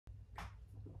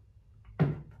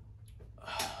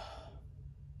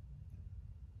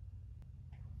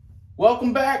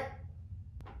Welcome back.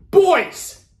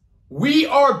 Boys, we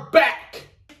are back.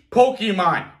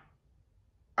 Pokemon.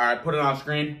 All right, put it on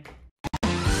screen.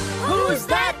 Who's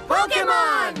that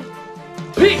Pokemon?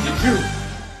 Pikachu.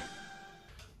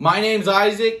 My name's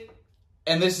Isaac,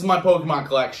 and this is my Pokemon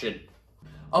collection.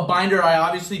 A binder I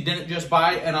obviously didn't just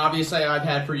buy, and obviously I've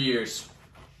had for years.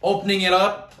 Opening it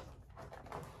up.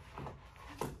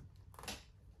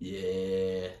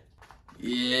 Yeah.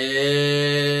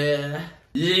 Yeah.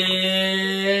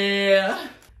 Yeah.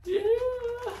 Yeah.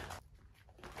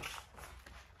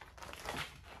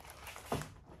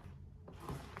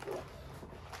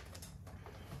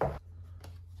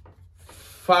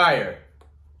 Fire.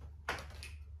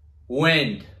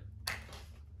 Wind.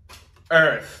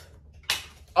 Earth.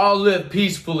 All live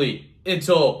peacefully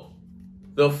until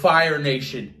the Fire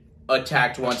Nation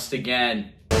attacked once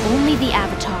again. Only the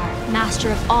Avatar,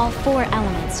 master of all four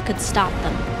elements, could stop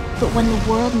them. But when the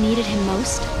world needed him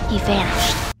most, he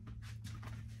vanished.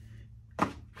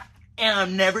 And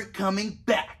I'm never coming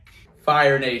back.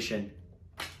 Fire Nation.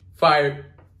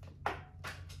 Fire.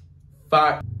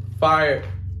 Fire. Fire.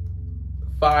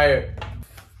 Fire.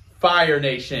 Fire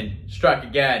Nation struck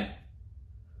again.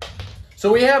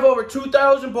 So we have over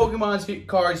 2,000 Pokemon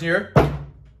cards here.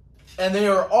 And they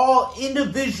are all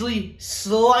individually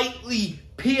slightly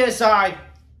PSI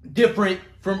different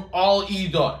from all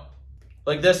either.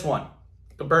 Like this one,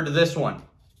 compared to this one,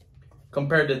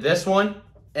 compared to this one,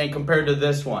 and compared to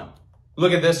this one.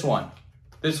 Look at this one.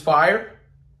 This fire,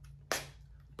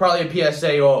 probably a PSA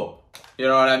 0. You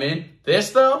know what I mean? This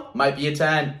though, might be a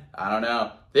 10. I don't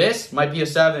know. This might be a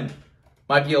 7.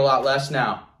 Might be a lot less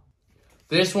now.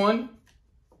 This one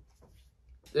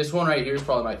right here is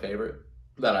probably my favorite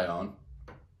that I own.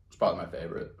 It's probably my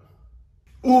favorite.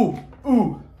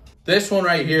 Ooh. This one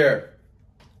right here,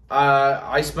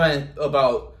 I spent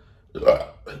about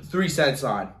 3 cents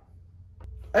on.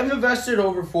 I've invested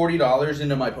over $40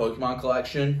 into my Pokemon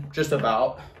collection, just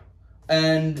about.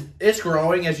 And it's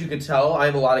growing, as you can tell. I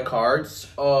have a lot of cards.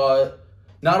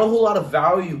 Not a whole lot of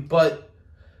value, but,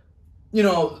 you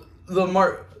know, the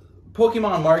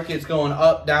Pokemon market's going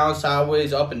up, down,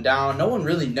 sideways, up and down. No one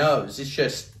really knows. It's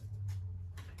just,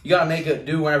 you gotta make it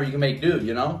do whenever you can make do,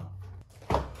 you know?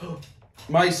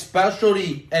 My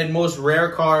specialty and most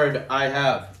rare card I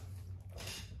have.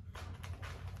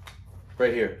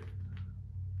 Right here.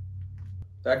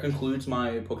 That concludes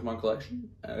my Pokemon collection.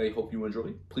 I hope you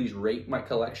enjoy. Please rate my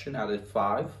collection out of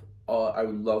 5. I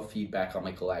would love feedback on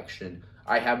my collection.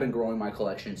 I have been growing my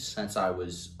collection since I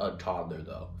was a toddler,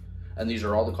 though. And these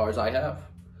are all the cards I have.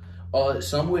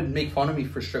 Some would make fun of me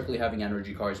for strictly having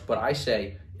energy cards, but I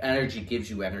say energy gives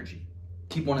you energy.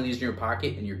 Keep one of these in your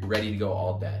pocket and you're ready to go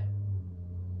all day.